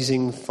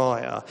blazing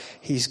fire.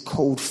 He's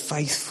called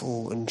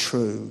faithful and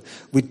true.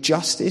 With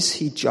justice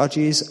he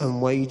judges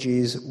and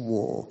wages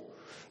war.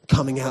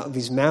 coming out of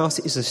his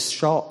mouth is a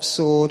sharp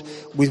sword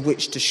with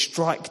which to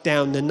strike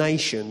down the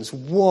nations.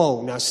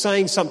 Whoa, now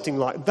saying something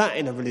like that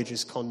in a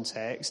religious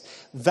context,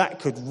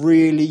 that could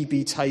really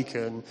be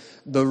taken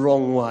the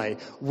wrong way.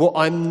 What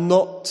I'm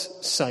not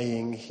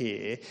saying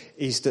here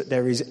is that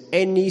there is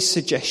any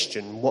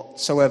suggestion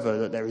whatsoever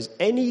that there is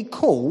any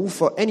call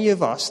for any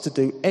of us to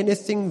do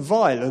anything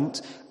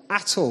violent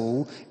at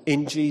all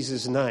in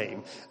Jesus'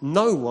 name.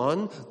 No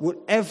one would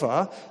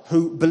ever,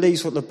 who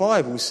believes what the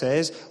Bible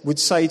says, would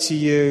say to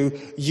you,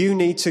 you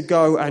need to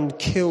go and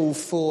kill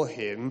for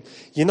him.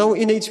 You know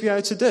what you need to be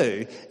able to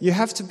do? You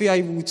have to be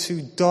able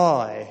to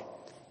die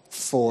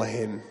for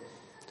him.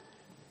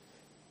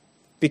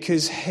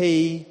 Because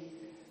he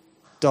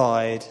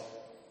died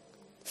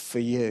for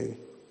you.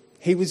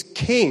 He was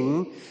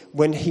king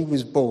when he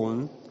was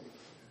born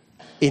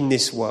in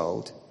this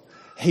world.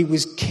 He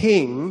was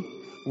king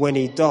when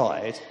he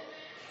died,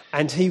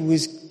 and he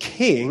was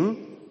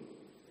king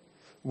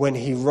when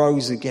he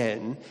rose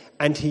again,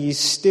 and he is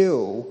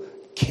still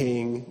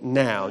king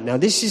now. Now,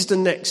 this is the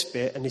next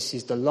bit, and this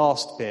is the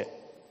last bit.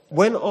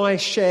 When I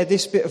share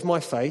this bit of my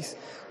faith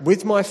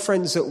with my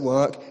friends at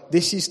work,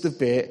 this is the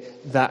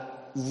bit that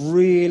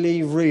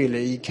really,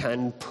 really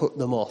can put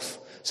them off.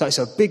 So it's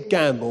a big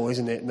gamble,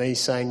 isn't it, me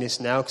saying this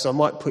now, because I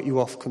might put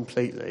you off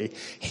completely.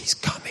 He's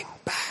coming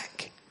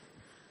back.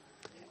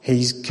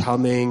 He's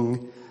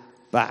coming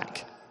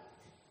back.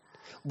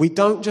 We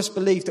don't just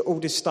believe that all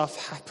this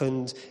stuff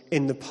happened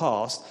in the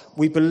past.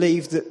 We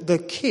believe that the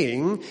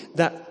king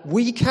that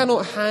we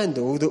cannot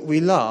handle, that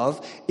we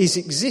love, is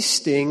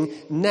existing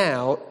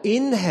now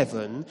in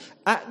heaven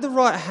at the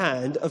right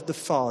hand of the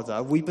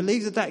Father. We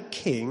believe that that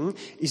king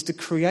is the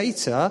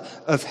creator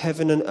of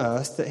heaven and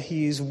earth, that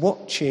he is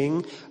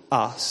watching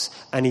us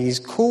and he is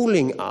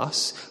calling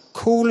us,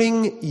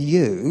 calling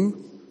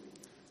you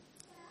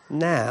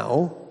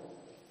now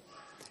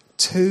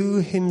to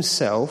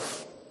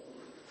himself,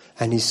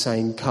 and he's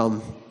saying,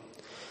 come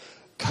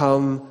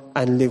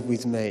and live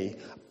with me.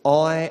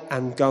 I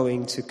am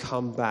going to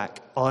come back.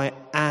 I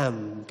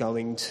am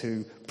going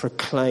to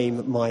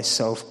proclaim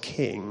myself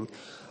king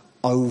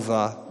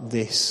over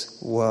this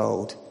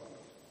world.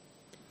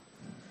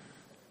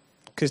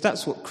 Because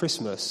that's what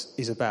Christmas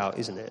is about,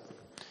 isn't it?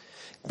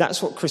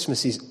 That's what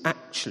Christmas is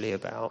actually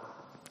about.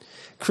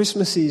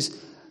 Christmas is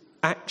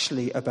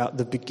actually about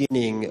the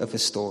beginning of a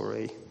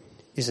story,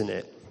 isn't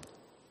it?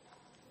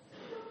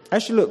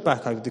 As you look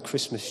back over the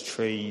Christmas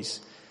trees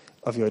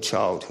of your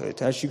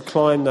childhood, as you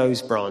climb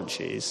those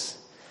branches,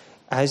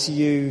 as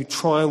you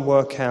try and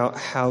work out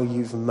how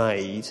you've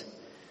made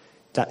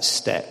that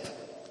step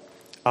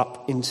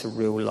up into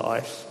real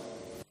life,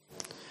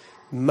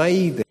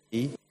 maybe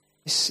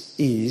this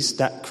is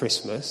that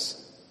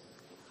Christmas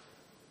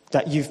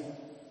that you've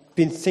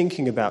been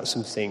thinking about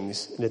some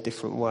things in a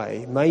different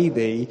way.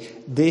 Maybe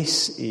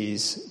this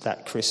is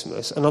that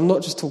Christmas. And I'm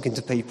not just talking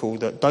to people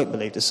that don't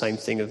believe the same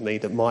thing of me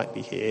that might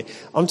be here.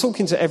 I'm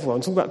talking to everyone.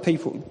 I'm talking about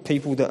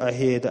people that are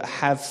here that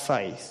have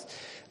faith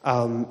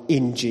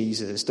in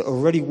Jesus, that are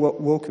already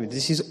welcome.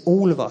 This is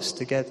all of us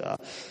together.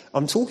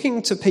 I'm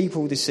talking to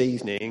people this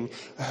evening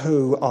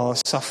who are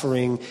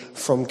suffering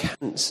from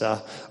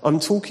cancer. I'm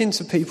talking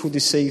to people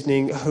this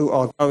evening who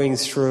are going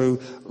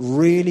through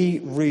really,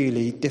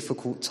 really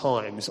difficult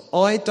times.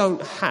 I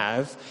don't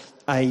have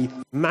a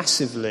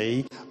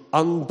massively,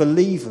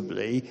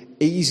 unbelievably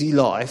easy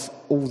life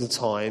all the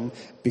time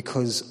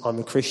because I'm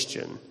a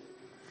Christian.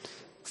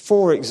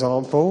 For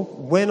example,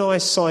 when I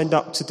signed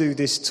up to do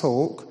this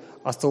talk,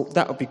 I thought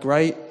that would be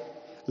great.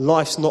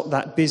 Life's not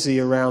that busy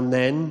around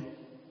then.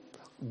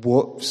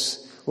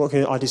 Whoops.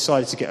 I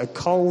decided to get a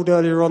cold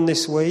earlier on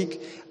this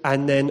week.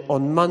 And then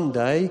on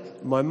Monday,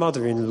 my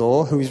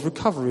mother-in-law, who is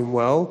recovering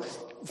well,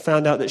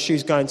 found out that she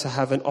was going to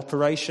have an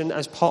operation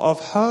as part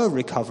of her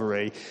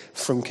recovery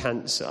from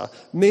cancer.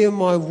 Me and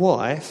my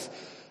wife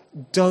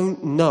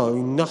don't know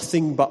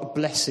nothing but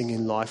blessing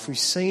in life. We've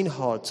seen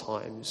hard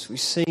times. We've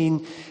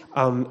seen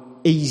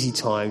easy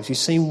times. We've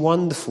seen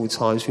wonderful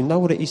times. We know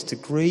what it is to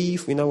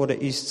grieve. We know what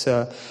it is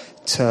for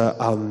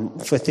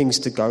things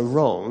to go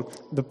wrong.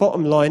 The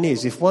bottom line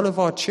is, if one of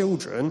our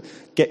children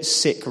gets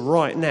sick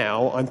right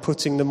now, I'm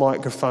putting the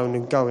microphone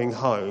and going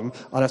home.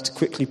 I'll have to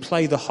quickly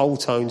play the whole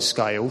tone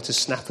scale to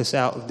snap us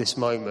out of this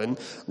moment,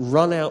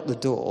 run out the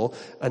door,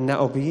 and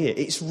that'll be it.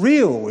 It's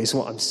real, is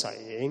what I'm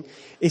saying.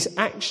 It's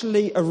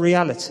actually a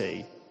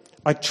reality.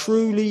 I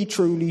truly,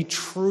 truly,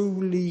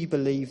 truly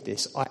believe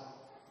this. I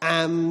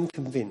am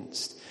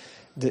convinced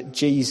that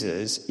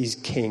Jesus is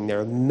king. There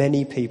are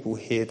many people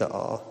here that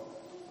are.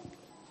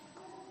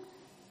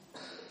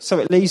 So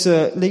it leaves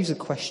a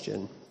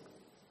question,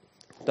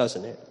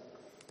 doesn't it?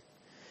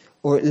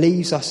 Or it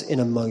leaves us in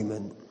a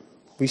moment.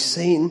 We've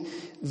seen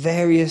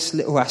various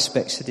little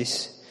aspects of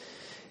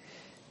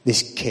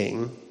this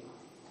king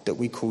that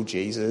we call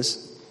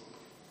Jesus.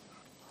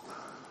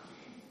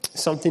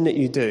 Something that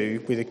you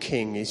do with a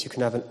king is you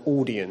can have an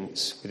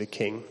audience with a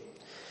king.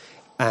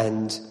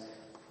 And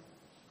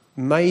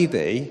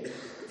maybe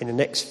in the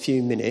next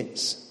few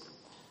minutes,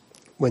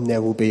 when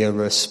there will be a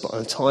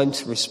time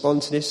to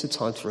respond to this, a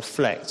time to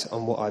reflect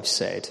on what I've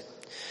said.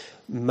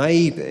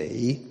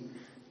 Maybe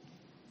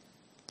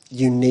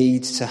you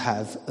need to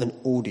have an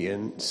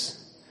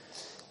audience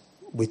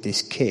with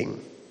this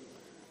king.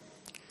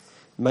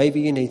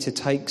 Maybe you need to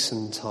take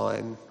some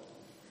time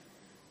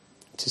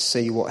to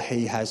see what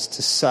he has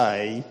to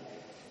say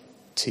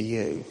to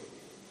you.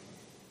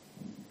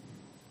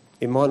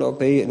 It might not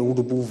be an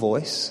audible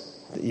voice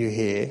that you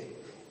hear.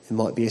 It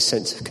might be a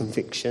sense of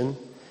conviction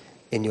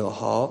in your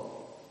heart.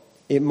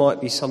 It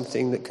might be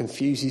something that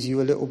confuses you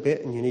a little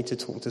bit and you need to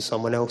talk to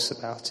someone else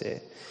about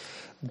it.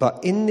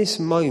 But in this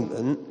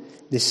moment,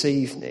 this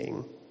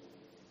evening,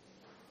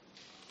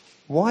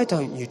 why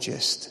don't you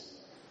just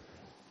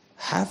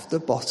have the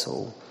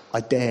bottle,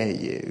 I dare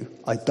you,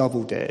 I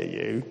double dare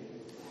you,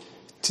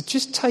 to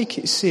just take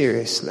it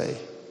seriously?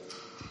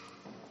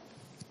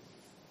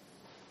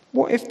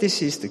 What if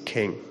this is the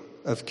King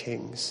of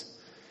Kings?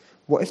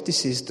 What if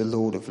this is the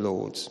Lord of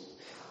Lords?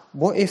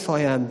 What if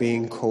I am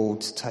being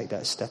called to take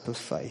that step of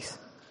faith?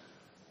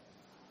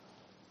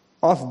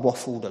 I've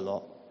waffled a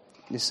lot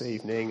this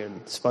evening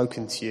and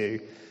spoken to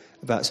you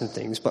about some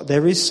things, but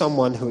there is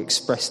someone who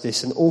expressed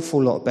this an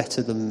awful lot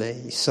better than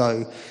me.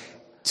 So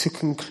to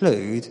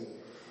conclude,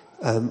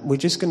 we're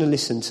just going to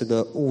listen to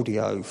the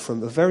audio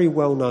from a very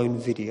well-known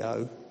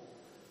video.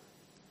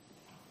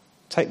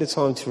 Take the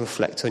time to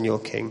reflect on your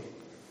King.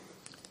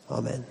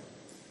 Amen.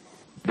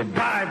 The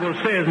Bible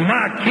says,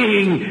 my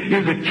king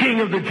is the king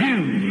of the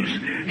Jews.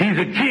 He's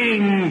the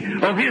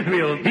king of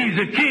Israel. He's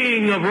the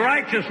king of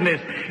righteousness.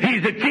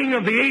 He's the king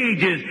of the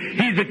ages.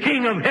 He's the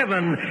king of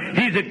heaven.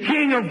 He's the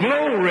king of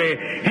glory.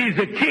 He's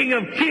the king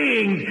of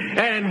kings.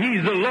 And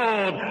he's the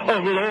Lord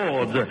of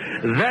lords.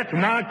 That's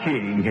my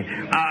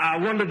king. I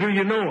wonder, do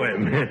you know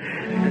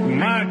him?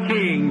 My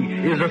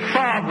king is a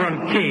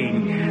sovereign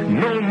king.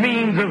 No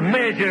means of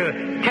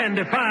measure can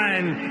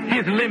define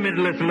his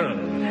limitless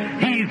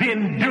love. He's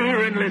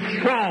enduringly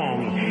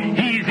strong.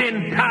 He's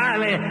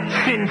entirely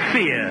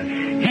sincere.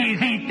 He's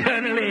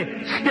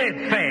eternally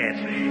steadfast.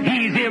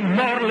 He's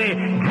immortally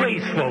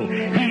graceful.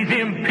 He's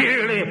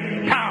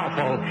imperially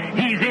powerful.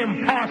 He's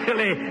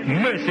impartially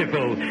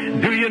merciful.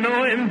 Do you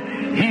know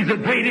him? He's the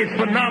greatest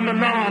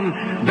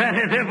phenomenon that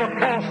has ever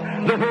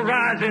crossed the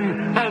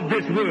horizon of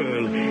this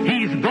world.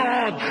 He's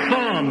God's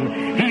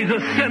Son. He's a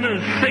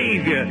sinner's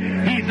Savior.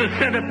 He's the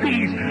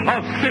centerpiece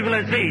of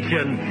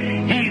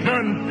civilization. He's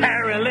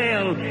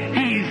unparalleled.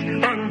 He's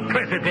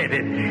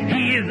unprecedented.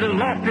 He is the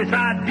loftiest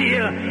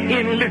idea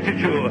in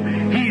literature.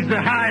 He's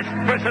the highest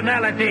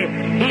personality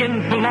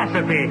in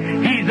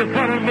philosophy. He's the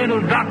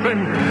fundamental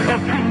doctrine of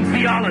true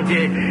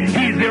theology.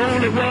 He's the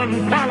only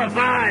one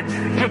qualified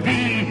to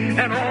be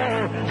an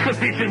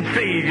all-sufficient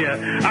Savior.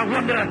 I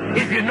wonder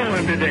if you know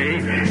him today.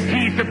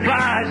 He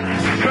supplies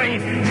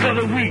strength for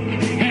the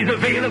weak. He's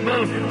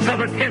available for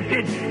the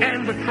tempted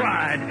and the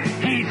tried.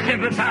 He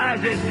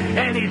sympathizes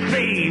and he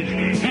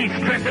saves. He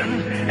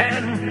strengthens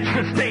and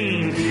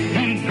sustains.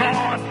 He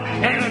guards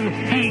and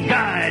he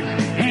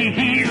guides. He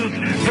heals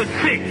the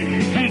sick.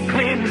 He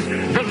cleanses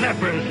the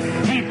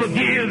lepers. He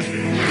forgives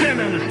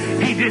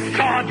sinners. He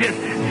discharges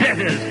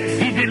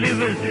debtors. He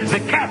delivers the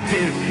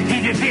captive.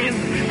 He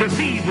defends the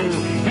feeble.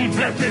 He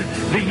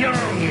blesses the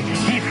young.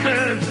 He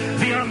serves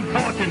the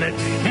unfortunate.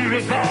 He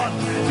regards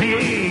the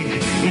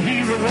aged.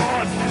 He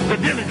rewards the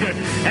diligent.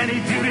 And he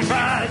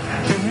beautifies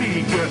the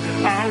meek.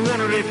 I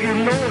wonder if you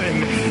know him.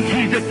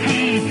 He's the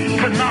key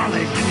to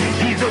knowledge.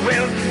 He's the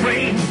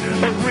wellspring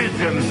of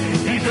wisdom.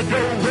 He's the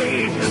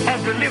doorway of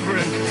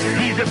deliverance.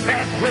 He's the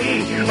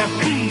pathway of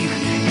peace.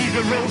 He's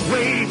the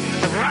roadway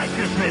of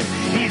righteousness.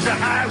 He's the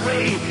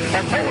highway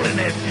of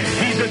holiness.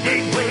 He's the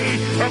gateway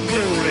of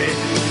glory.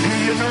 Do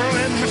you know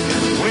him?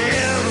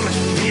 Well,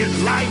 his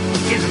life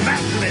is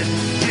matchless.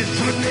 His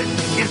goodness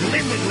is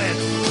limitless.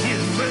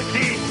 His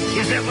mercy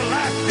is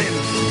everlasting.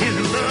 His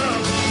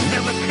love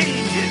never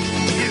changes.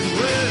 His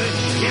word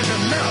is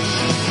enough.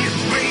 His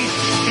grace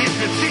is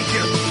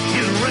sufficient.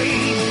 His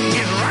reign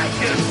is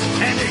righteous.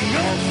 And his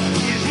yoke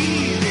is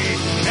easy.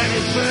 And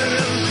his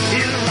burden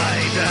is light.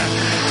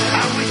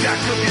 I wish I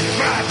could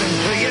describe him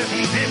to you.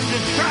 He's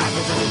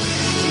indescribable.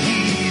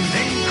 He's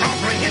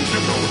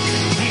incomprehensible.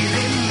 He's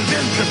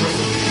invincible.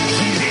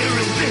 He's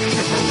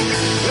irresistible.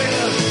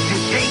 Well, you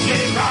can't get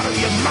him out of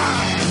your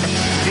mind.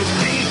 You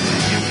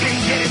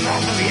can't get him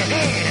off of your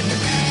head.